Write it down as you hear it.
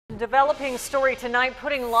Developing story tonight,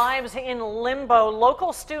 putting lives in limbo.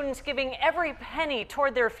 Local students giving every penny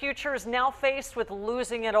toward their futures, now faced with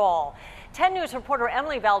losing it all. 10 News reporter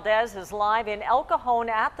Emily Valdez is live in El Cajon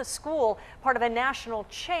at the school, part of a national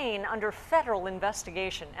chain under federal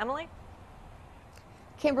investigation. Emily?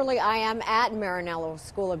 Kimberly, I am at Marinello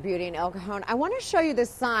School of Beauty in El Cajon. I want to show you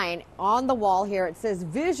this sign on the wall here. It says,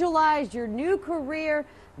 "Visualize your new career,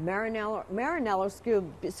 Marinello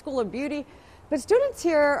School of Beauty." But students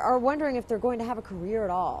here are wondering if they're going to have a career at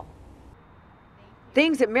all.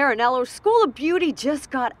 Things at Marinello School of Beauty just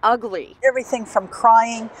got ugly. Everything from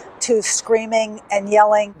crying to screaming and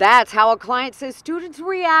yelling. That's how a client says students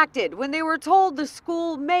reacted when they were told the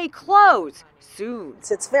school may close soon.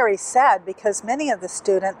 It's very sad because many of the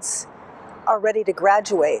students are ready to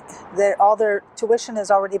graduate. All their tuition has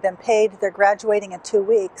already been paid. They're graduating in 2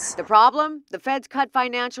 weeks. The problem? The feds cut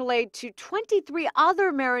financial aid to 23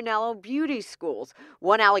 other Marinello beauty schools.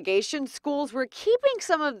 One allegation, schools were keeping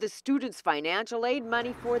some of the students' financial aid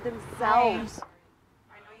money for themselves.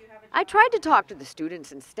 I tried to talk to the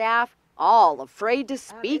students and staff, all afraid to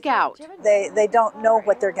speak out. They don't know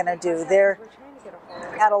what they're going to do. They're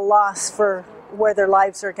at a loss for where their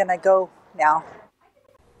lives are going to go now.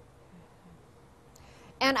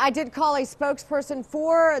 And I did call a spokesperson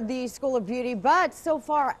for the School of Beauty, but so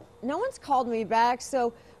far no one's called me back,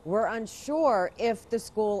 so we're unsure if the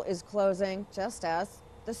school is closing, just as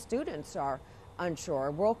the students are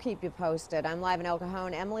unsure. We'll keep you posted. I'm live in El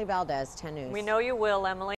Cajon. Emily Valdez, 10 News. We know you will, Emily.